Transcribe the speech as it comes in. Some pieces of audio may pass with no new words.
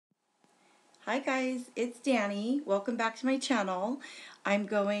Hi guys, it's Danny. Welcome back to my channel. I'm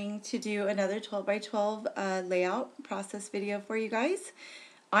going to do another 12 by 12 layout process video for you guys.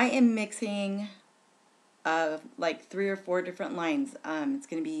 I am mixing like 3 or 4 different lines. It's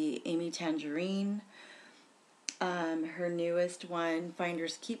going to be Amy Tangerine, her newest one,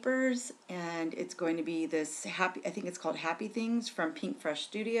 Finders Keepers, and it's going to be this I think it's called Happy Things from Pink Fresh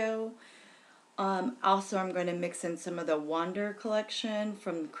Studio. Also, I'm going to mix in some of the Wander collection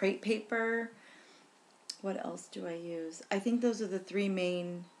from Crate Paper. What else do I use? I think those are the three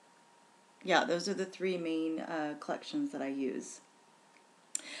main, yeah, those are the three main collections that I use.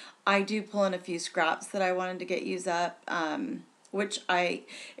 I do pull in a few scraps that I wanted to get used up, if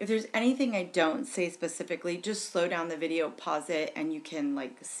there's anything I don't say specifically, just slow down the video, pause it, and you can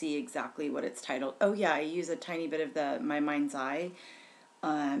like see exactly what it's titled. Oh yeah, I use a tiny bit of My Mind's Eye,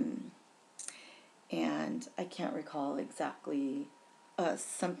 and I can't recall exactly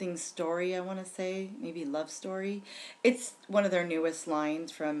something story, I want to say, maybe love story. It's one of their newest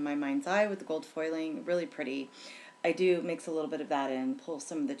lines from My Mind's Eye with the gold foiling, really pretty. I do mix a little bit of that in, pull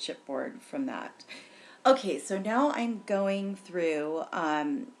some of the chipboard from that. Okay, so now I'm going through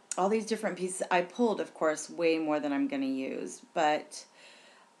all these different pieces. I pulled, of course, way more than I'm going to use, but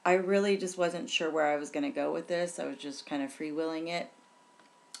I really just wasn't sure where I was going to go with this. I was just kind of freewheeling it.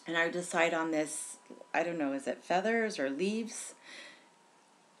 And I decide on this, I don't know, is it feathers or leaves?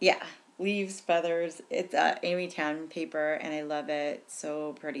 Yeah, leaves, feathers. It's Amy Tan paper, and I love it.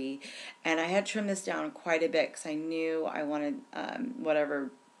 So pretty. And I had trimmed this down quite a bit because I knew I wanted whatever,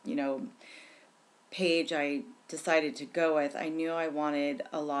 page I decided to go with. I knew I wanted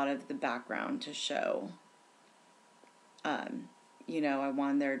a lot of the background to show. I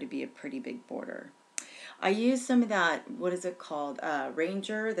wanted there to be a pretty big border. I used some of that, what is it called?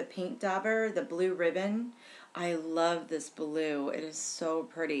 Ranger, the paint dabber, the blue ribbon. I love this blue. It is so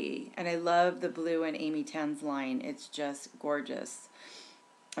pretty. And I love the blue in Amy Tan's line. It's just gorgeous.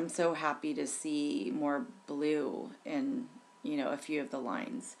 I'm so happy to see more blue in, a few of the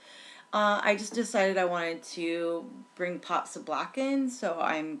lines. I just decided I wanted to bring pops of black in, so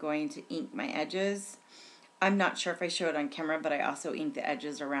I'm going to ink my edges. I'm not sure if I show it on camera, but I also ink the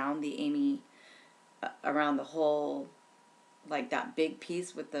edges around the Amy around the whole, like that big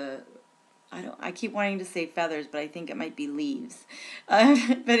piece with the, I keep wanting to say feathers, but I think it might be leaves. But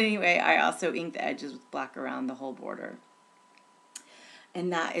anyway, I also ink the edges with black around the whole border.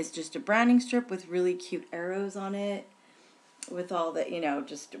 And that is just a branding strip with really cute arrows on it, with all the,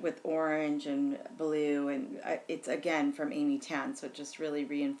 just with orange and blue. And it's again from Amy Tan, so just really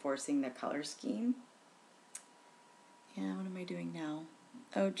reinforcing the color scheme. Yeah, what am I doing now?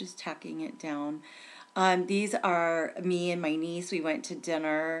 Oh, just tacking it down. These are me and my niece. We went to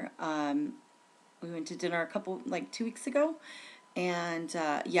dinner. A couple, like 2 weeks ago. And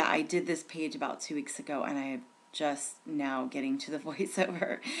yeah, I did this page about 2 weeks ago, and I am just now getting to the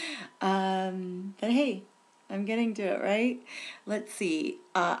voiceover. But hey, I'm getting to it, right? Let's see.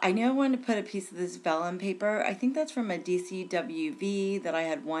 I know I wanted to put a piece of this vellum paper. I think that's from a DCWV that I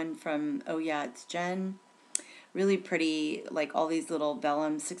had one from, oh yeah, it's Jen. Really pretty, like all these little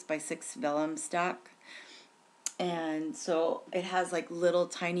vellum, 6x6 vellum stack. And so it has like little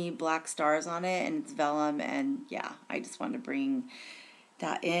tiny black stars on it, and it's vellum, and yeah, I just wanted to bring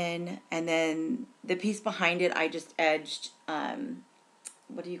that in. And then the piece behind it, I just edged,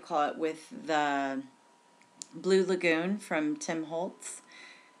 what do you call it, with the Blue Lagoon from Tim Holtz,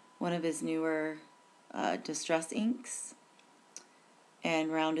 one of his newer distress inks,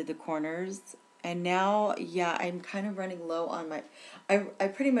 and rounded the corners. And now, yeah, I'm kind of running low on my, I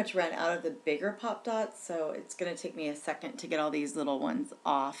pretty much ran out of the bigger pop dots, so it's going to take me a second to get all these little ones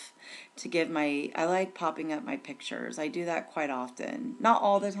off to give I like popping up my pictures. I do that quite often. Not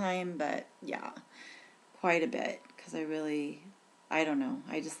all the time, but yeah, quite a bit, because I don't know,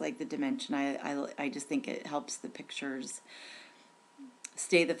 I just like the dimension. I just think it helps the pictures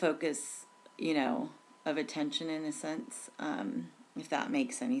stay the focus, of attention in a sense, if that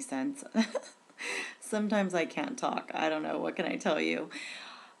makes any sense. Sometimes I can't talk. I don't know. What can I tell you?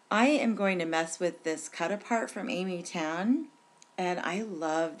 I am going to mess with this cut apart from Amy Tan, and I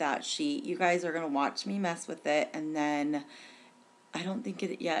love that sheet. You guys are going to watch me mess with it, and then I don't think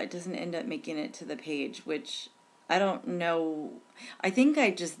it doesn't end up making it to the page, which I don't know. I think I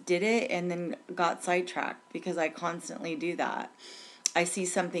just did it and then got sidetracked, because I constantly do that. I see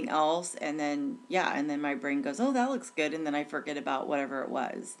something else, and then my brain goes, oh, that looks good, and then I forget about whatever it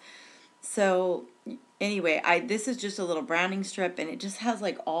was. So anyway, this is just a little branding strip, and it just has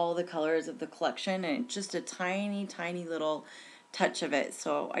like all the colors of the collection, and it's just a tiny, tiny little touch of it.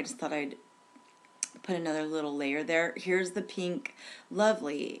 So I just thought I'd Put another little layer there. Here's the pink,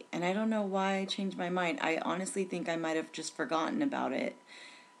 lovely. And I don't know why I changed my mind. I honestly think I might have just forgotten about it.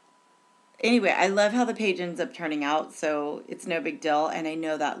 Anyway, I love how the page ends up turning out, so it's no big deal. And I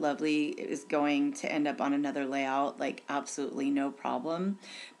know that lovely is going to end up on another layout, like absolutely no problem,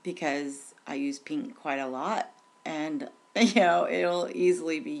 because I use pink quite a lot, and it'll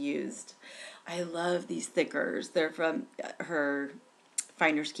easily be used. I love these thickers. They're from her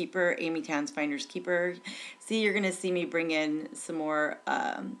Finders Keeper, Amy Tan's Finders Keeper. See, you're gonna see me bring in some more,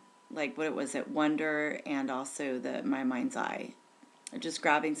 like what was it, Wonder, and also the My Mind's Eye. Just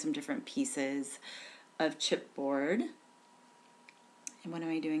grabbing some different pieces of chipboard. And what am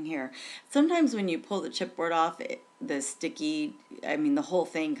I doing here? Sometimes when you pull the chipboard off, the sticky, the whole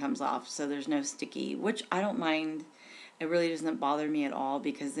thing comes off, so there's no sticky, which I don't mind. It really doesn't bother me at all,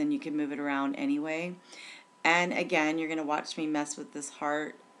 because then you can move it around anyway. And again, you're going to watch me mess with this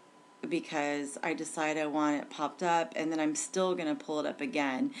heart, because I decide I want it popped up, and then I'm still going to pull it up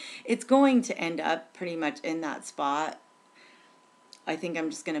again. It's going to end up pretty much in that spot. I think I'm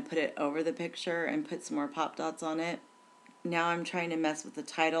just going to put it over the picture and put some more pop dots on it. Now I'm trying to mess with the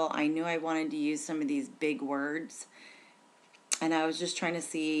title. I knew I wanted to use some of these big words, and I was just trying to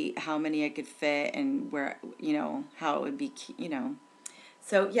see how many I could fit and where, how it would be,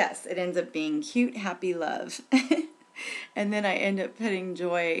 So yes, it ends up being Cute, Happy, Love. And then I end up putting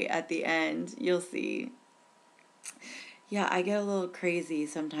joy at the end. You'll see. Yeah, I get a little crazy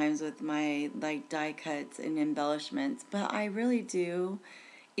sometimes with my die cuts and embellishments, but I really do.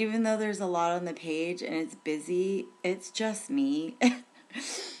 Even though there's a lot on the page and it's busy, it's just me.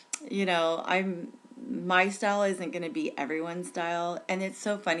 My style isn't going to be everyone's style, and it's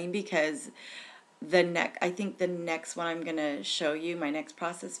so funny because I think the next one I'm going to show you, my next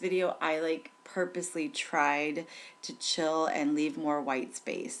process video, I like purposely tried to chill and leave more white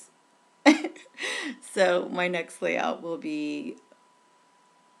space. So my next layout will be,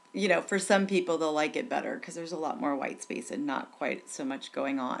 for some people they'll like it better because there's a lot more white space and not quite so much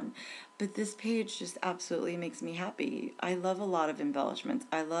going on. But this page just absolutely makes me happy. I love a lot of embellishments.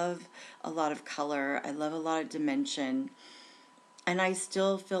 I love a lot of color. I love a lot of dimension. And I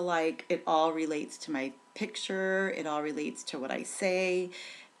still feel like it all relates to my picture. It all relates to what I say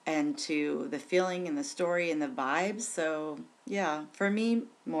and to the feeling and the story and the vibes. So yeah, for me,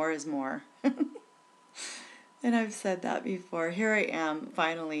 more is more. And I've said that before. Here I am,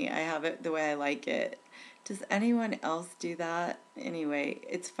 finally. I have it the way I like it. Does anyone else do that? Anyway,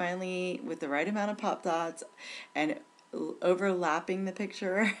 it's finally with the right amount of pop dots and overlapping the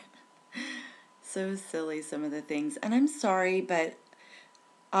picture. So silly, some of the things. And I'm sorry, but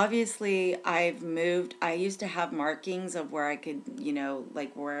obviously I've moved. I used to have markings of where I could,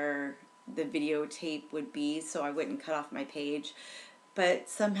 like where the videotape would be so I wouldn't cut off my page. But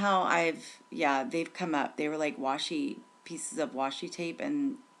somehow they've come up. They were like pieces of washi tape,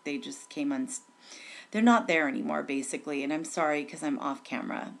 and they just came they're not there anymore, basically, and I'm sorry because I'm off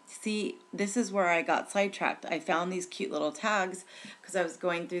camera. See, this is where I got sidetracked. I found these cute little tags because I was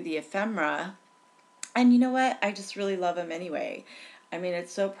going through the ephemera, and you know what? I just really love them anyway.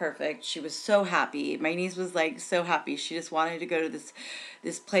 It's so perfect. She was so happy. My niece was like so happy. She just wanted to go to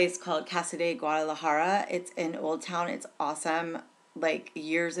this place called Casa de Guadalajara. It's in Old Town. It's awesome. Like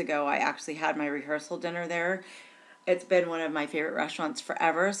years ago, I actually had my rehearsal dinner there. It's been one of my favorite restaurants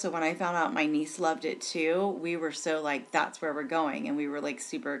forever. So when I found out my niece loved it too, we were so like, that's where we're going. And we were like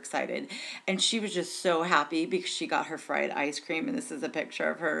super excited. And she was just so happy because she got her fried ice cream. And this is a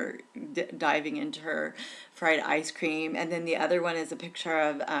picture of her diving into her fried ice cream. And then the other one is a picture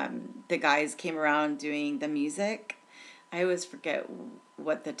of the guys came around doing the music. I always forget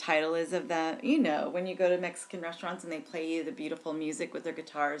what the title is of that. When you go to Mexican restaurants and they play you the beautiful music with their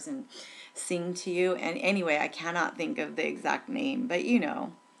guitars and sing to you. And anyway, I cannot think of the exact name, but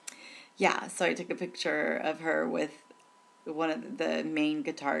Yeah, so I took a picture of her with one of the main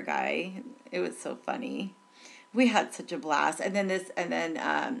guitar guy. It was so funny. We had such a blast. And then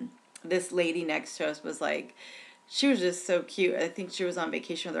this lady next to us was like, she was just so cute. I think she was on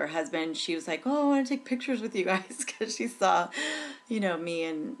vacation with her husband. She was like, oh, I want to take pictures with you guys because she saw, me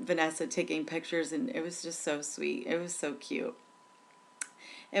and Vanessa taking pictures, and it was just so sweet. It was so cute.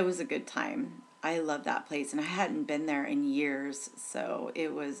 It was a good time. I love that place, and I hadn't been there in years, so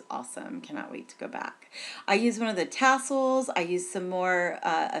it was awesome. Cannot wait to go back. I used one of the tassels. I used some more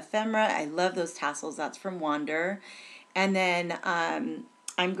ephemera. I love those tassels. That's from Wander. And then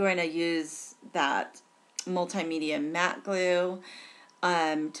I'm going to use that multimedia matte glue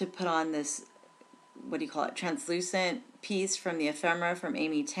to put on this, what do you call it, translucent piece from the ephemera from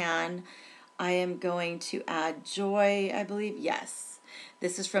Amy Tan. I am going to add joy, I believe, yes.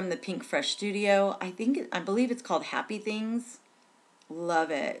 This is from the Pink Fresh Studio. I believe it's called Happy Things.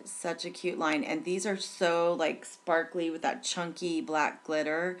 Love it. Such a cute line. And these are so like sparkly with that chunky black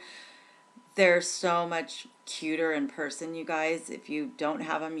glitter. They're so much cuter in person, you guys. If you don't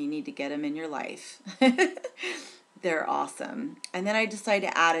have them, you need to get them in your life. They're awesome. And then I decided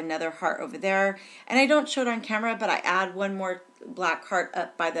to add another heart over there. And I don't show it on camera, but I add one more black heart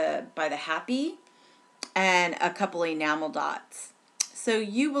up by the happy and a couple enamel dots. So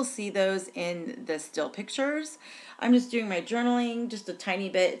you will see those in the still pictures. I'm just doing my journaling just a tiny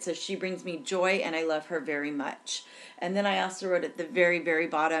bit. It says she brings me joy and I love her very much. And then I also wrote at the very, very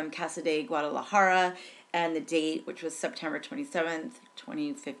bottom, Casa de Guadalajara, and the date, which was September 27th,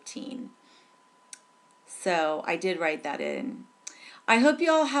 2015. So I did write that in. I hope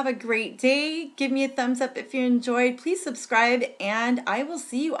you all have a great day. Give me a thumbs up if you enjoyed. Please subscribe, and I will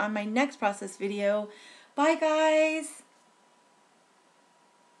see you on my next process video. Bye, guys.